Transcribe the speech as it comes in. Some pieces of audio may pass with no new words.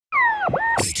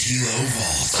Kilo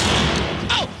Vault.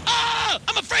 Oh! Oh!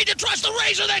 I'm afraid to trust the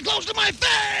razor that close to my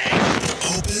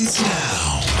face! Opens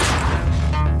now.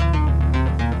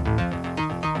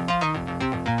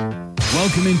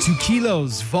 Welcome into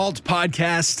Kilo's Vault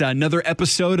Podcast, another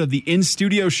episode of the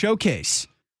In-Studio Showcase,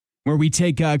 where we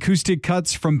take acoustic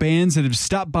cuts from bands that have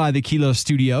stopped by the Kilo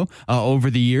studio over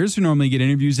the years. We normally get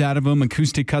interviews out of them,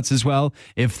 acoustic cuts as well,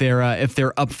 if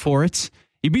they're up for it.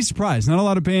 You'd be surprised. Not a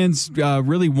lot of bands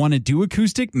really want to do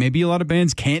acoustic. Maybe a lot of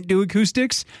bands can't do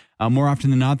acoustics. More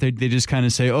often than not, they just kind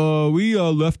of say, "Oh, we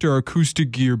left our acoustic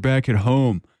gear back at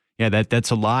home." Yeah, that's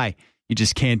a lie. You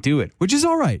just can't do it, which is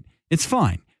all right. It's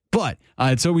fine. But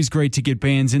it's always great to get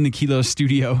bands in the Kilo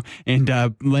studio and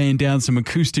laying down some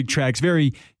acoustic tracks,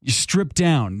 very stripped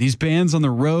down. These bands on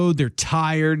the road, they're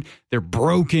tired, they're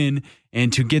broken,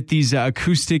 and to get these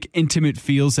acoustic, intimate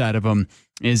feels out of them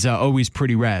is always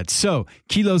pretty rad. So,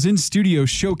 Kilo's in-studio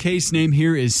showcase, name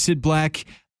here is Sid Black.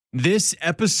 This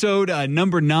episode,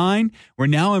 number 9, where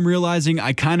now I'm realizing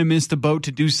I kind of missed the boat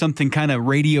to do something kind of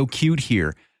radio cute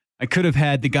here. I could have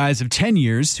had the guys of 10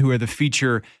 years, who are the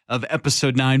feature of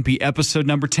episode 9, be episode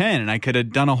number 10. And I could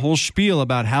have done a whole spiel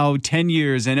about how 10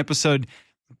 years and episode...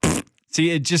 See,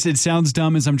 it sounds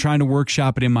dumb as I'm trying to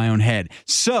workshop it in my own head.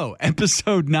 So,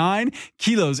 episode 9,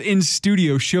 Kilo's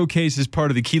in-studio showcase is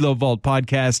part of the Kilo Vault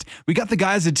podcast. We got the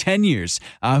guys of 10 years,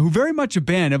 who very much a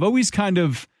band I've always kind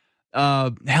of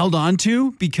held on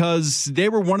to, because they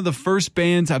were one of the first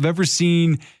bands I've ever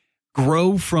seen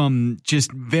grow from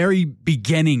just very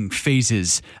beginning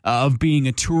phases of being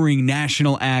a touring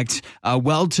national act,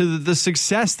 to the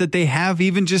success that they have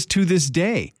even just to this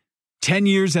day. 10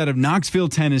 years out of Knoxville,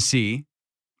 Tennessee,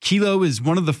 Kilo is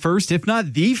one of the first, if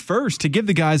not the first, to give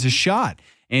the guys a shot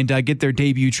and get their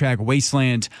debut track,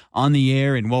 Wasteland, on the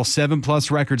air. And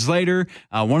 7+ records later,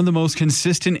 one of the most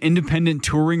consistent independent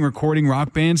touring recording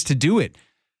rock bands to do it.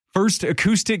 First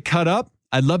acoustic cut up.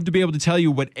 I'd love to be able to tell you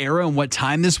what era and what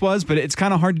time this was, but it's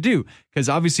kind of hard to do because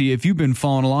obviously if you've been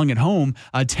following along at home,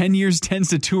 10 years tends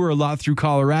to tour a lot through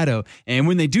Colorado. And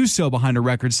when they do so behind a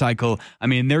record cycle, I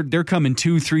mean, they're coming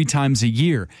 2-3 times a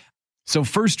year. So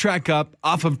first track up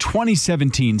off of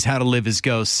 2017's How to Live as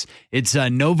Ghosts, it's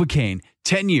Nonvaccine,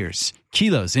 10 years,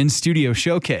 Kilo's in-studio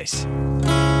showcase.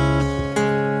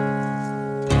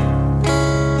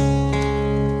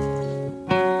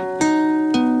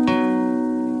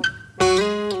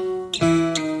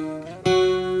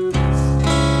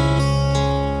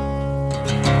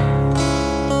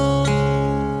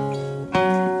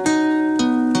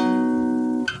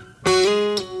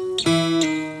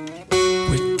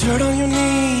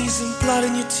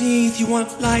 You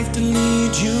want life to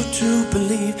lead you to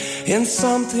believe in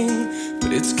something,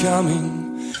 but it's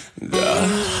coming,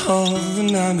 the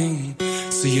numbing.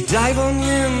 So you dive on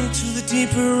into the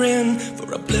deeper end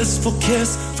for a blissful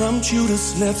kiss from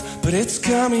Judas' lips, but it's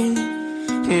coming,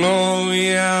 oh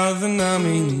yeah, the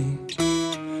numbing.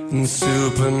 And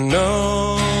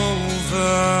supernova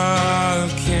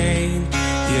came,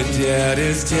 your dead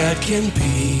as dead can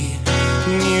be,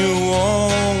 you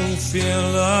won't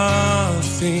feel a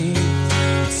thing.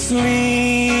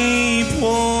 Sleepwalking,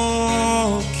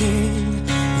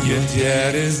 you're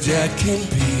dead as dead can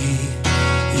be,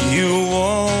 you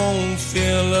won't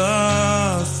feel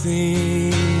a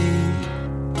thing.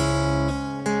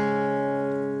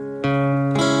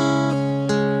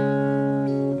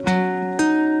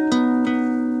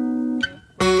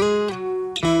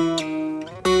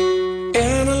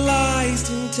 Analyzed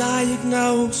and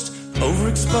diagnosed,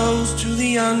 overexposed to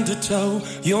the undertow,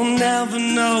 you'll never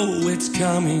know it's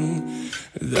coming,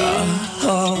 the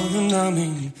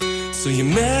numbing. So you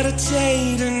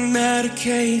meditate and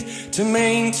medicate to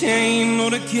maintain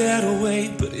or to get away,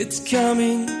 but it's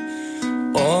coming,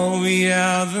 oh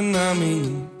yeah, the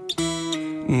numbing.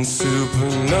 And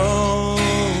supernova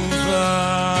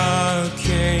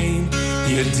came,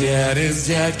 your dead as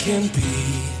dead can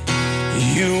be,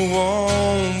 you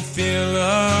won't feel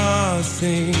a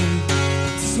thing.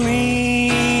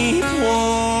 Sleepwalking,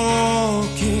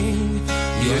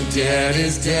 your dead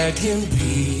as dead can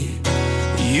be,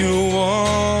 you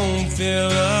won't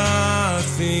feel a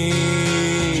thing.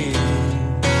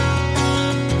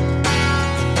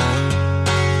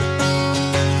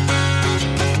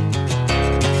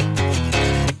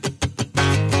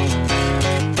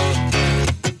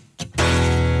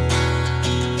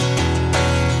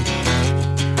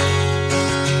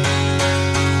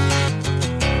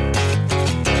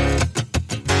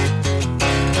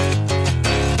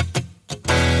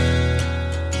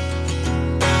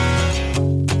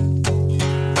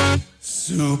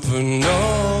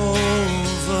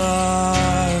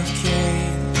 Supernova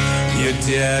came, your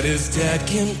dead as dead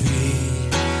can be,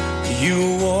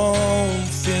 You won't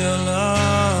feel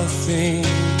a thing.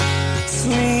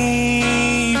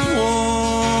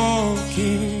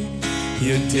 Sleepwalking,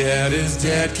 you're dead as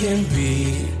dead can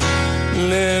be.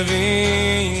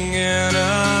 Living in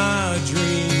a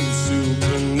dream,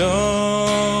 supernova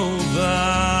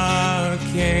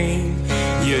came.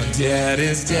 You're dead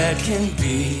as dead can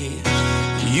be.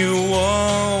 You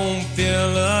won't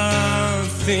feel a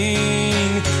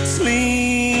thing.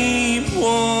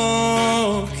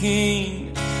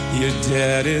 Sleepwalking, you're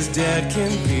dead as dead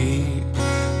can be.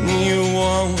 You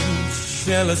won't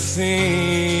feel a thing.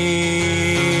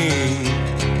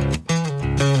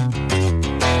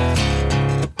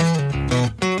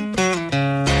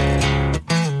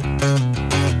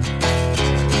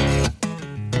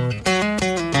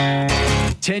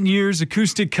 10 years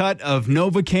acoustic cut of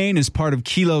Nonvaccine as part of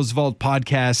Kilo's Vault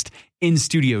podcast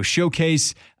in-studio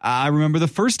showcase. I remember the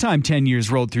first time 10 years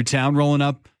rolled through town, rolling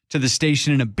up to the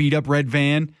station in a beat-up red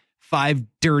van, 5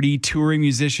 dirty touring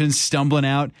musicians stumbling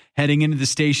out, heading into the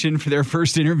station for their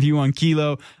first interview on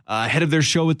Kilo, ahead of their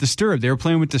show with Disturbed. They were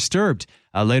playing with Disturbed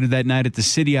later that night at the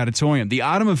City Auditorium. The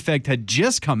Autumn Effect had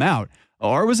just come out,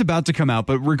 or was about to come out,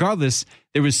 but regardless,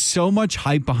 there was so much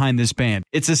hype behind this band.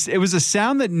 It was a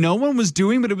sound that no one was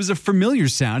doing, but it was a familiar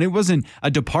sound. It wasn't a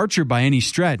departure by any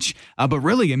stretch. But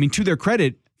really, I mean, to their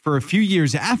credit, for a few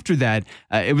years after that,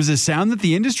 it was a sound that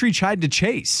the industry tried to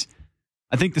chase.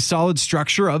 I think the solid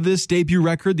structure of this debut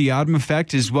record, The Autumn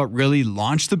Effect, is what really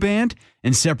launched the band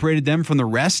and separated them from the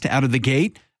rest out of the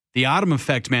gate. The Autumn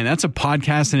Effect, man, that's a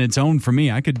podcast in its own for me.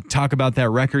 I could talk about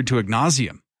that record to ad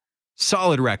nauseum.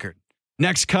 Solid record.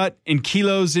 Next cut in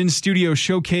Kilo's in-studio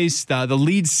showcase, the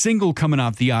lead single coming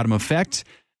off The Autumn Effect,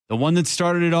 the one that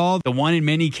started it all, the one in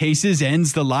many cases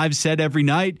ends the live set every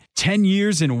night. 10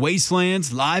 years in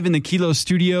Wasteland, live in the Kilo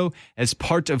studio as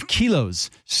part of Kilo's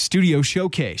studio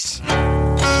showcase.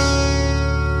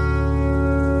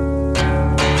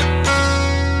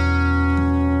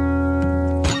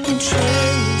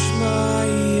 Change my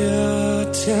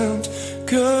attempt,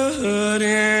 good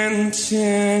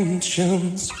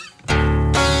intentions.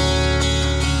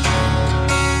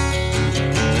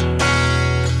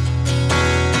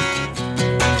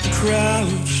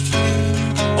 Crouched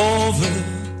over,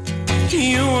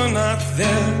 you were not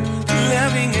there,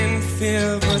 living in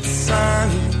fear, but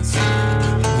signs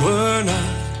were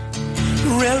not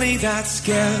really that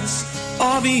scarce.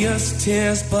 Obvious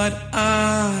tears, but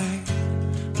I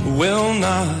will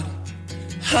not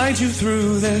hide you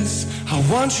through this. I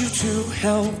want you to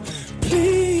help,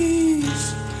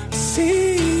 please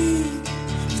see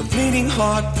the bleeding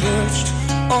heart perched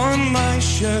on my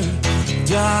shirt.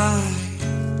 Die.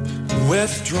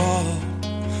 Withdraw,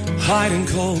 hiding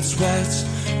cold sweats,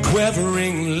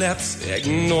 quivering lips,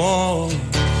 ignore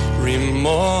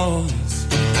remorse,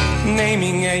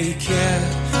 naming a care,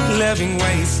 living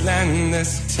wasteland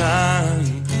this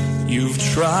time. You've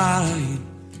tried,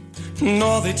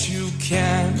 know that you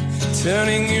can,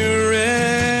 turning your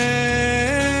red.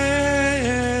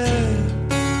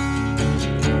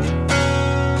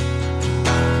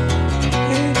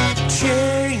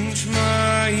 Change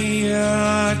my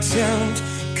attempt,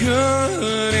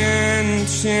 good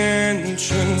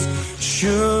intentions.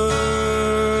 Should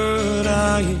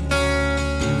I?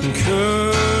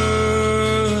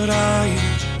 Could I?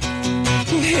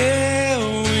 Here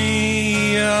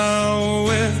we are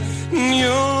with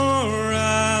your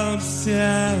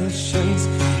obsessions.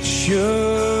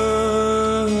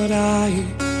 Should I?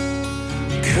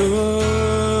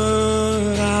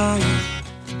 Could I?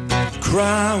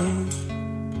 Ground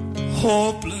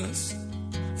hopeless,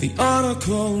 the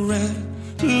article read,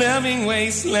 living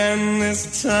wasteland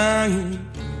this time.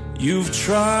 You've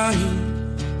tried,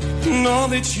 know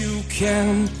that you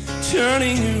can,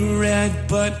 turning you red,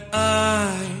 but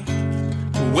I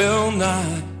will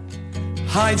not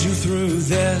hide you through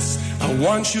this. I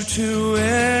want you to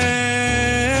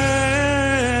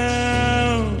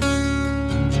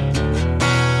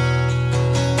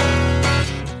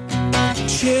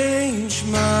change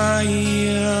my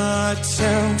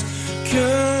attempt,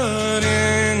 good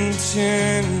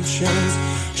intentions.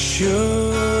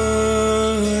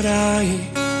 Should I?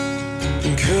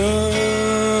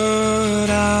 Could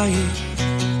I?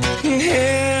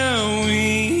 Here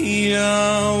we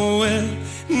are with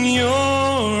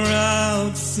your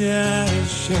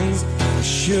obsessions.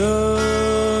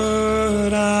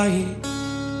 Should I?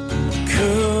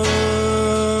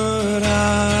 Could I?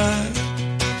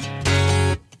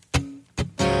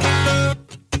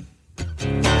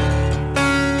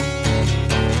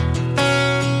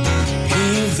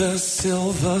 Heave the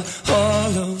silver,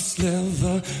 hollow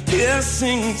sliver,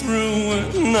 piercing through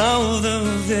another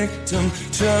victim,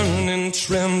 turn and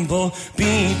tremble,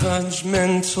 be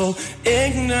judgmental,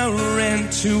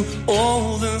 ignorant to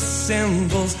all the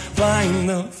symbols, bind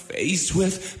the face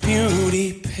with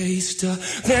beauty paste.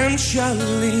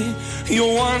 Eventually,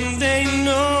 you'll one day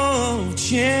know,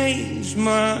 change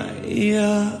my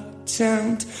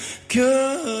attempt,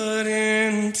 good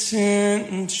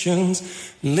intentions,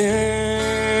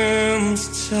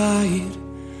 limbs tight,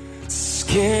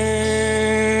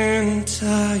 skin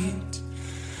tight,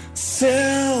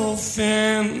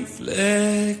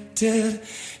 self-inflicted,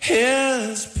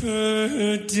 his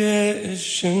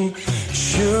perdition.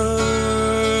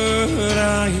 Should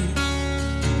I,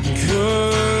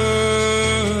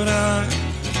 could I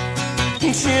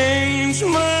change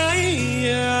my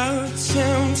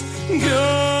attempt,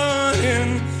 good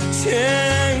intentions?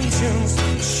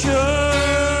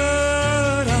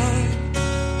 Should I,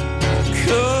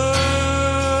 could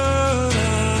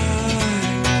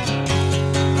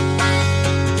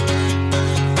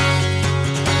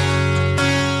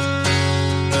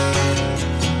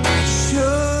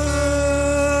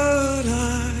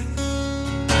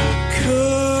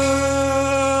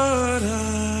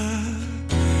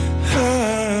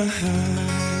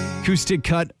Acoustic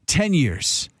cut, 10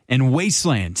 years, and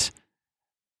Wasteland.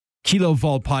 Kilo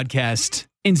Vault podcast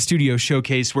in-studio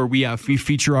showcase where we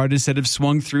feature artists that have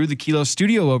swung through the Kilo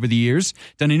studio over the years,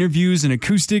 done interviews and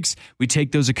acoustics. We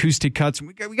take those acoustic cuts.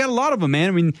 We got a lot of them, man.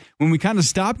 I mean, when we kind of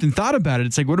stopped and thought about it,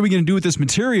 it's like, what are we going to do with this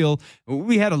material?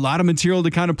 We had a lot of material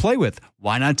to kind of play with.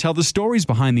 Why not tell the stories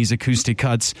behind these acoustic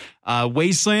cuts?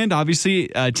 Wasteland, obviously,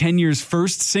 10 years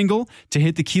first single to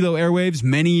hit the Kilo airwaves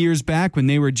many years back when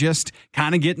they were just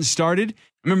kind of getting started.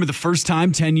 I remember the first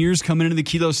time, 10 years, coming into the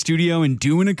Kilo studio and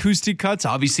doing acoustic cuts,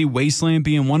 obviously Wasteland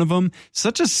being one of them.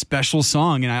 Such a special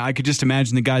song, and I could just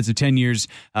imagine the guys of 10 years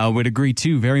would agree,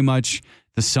 too. Very much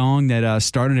the song that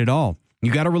started it all.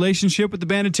 You got a relationship with the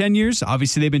band of 10 years?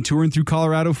 Obviously, they've been touring through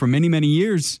Colorado for many, many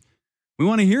years. We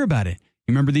want to hear about it.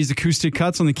 You remember these acoustic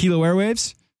cuts on the Kilo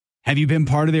airwaves? Have you been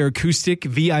part of their acoustic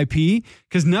VIP?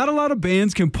 Because not a lot of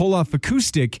bands can pull off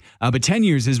acoustic, but 10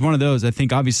 years is one of those. I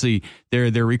think, obviously, they're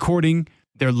recording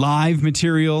their live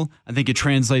material. I think it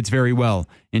translates very well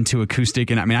into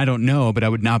acoustic. And I mean, I don't know, but I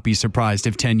would not be surprised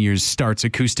if 10 years starts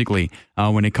acoustically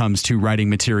when it comes to writing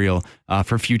material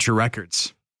for future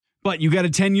records. But you got a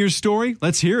 10-year story?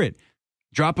 Let's hear it.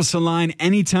 Drop us a line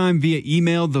anytime via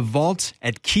email,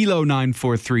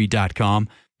 thevault@kilo943.com.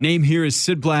 Name here is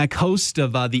Sid Black, host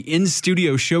of the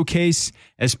In-Studio Showcase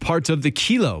as part of the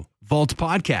Kilo Vault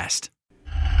podcast.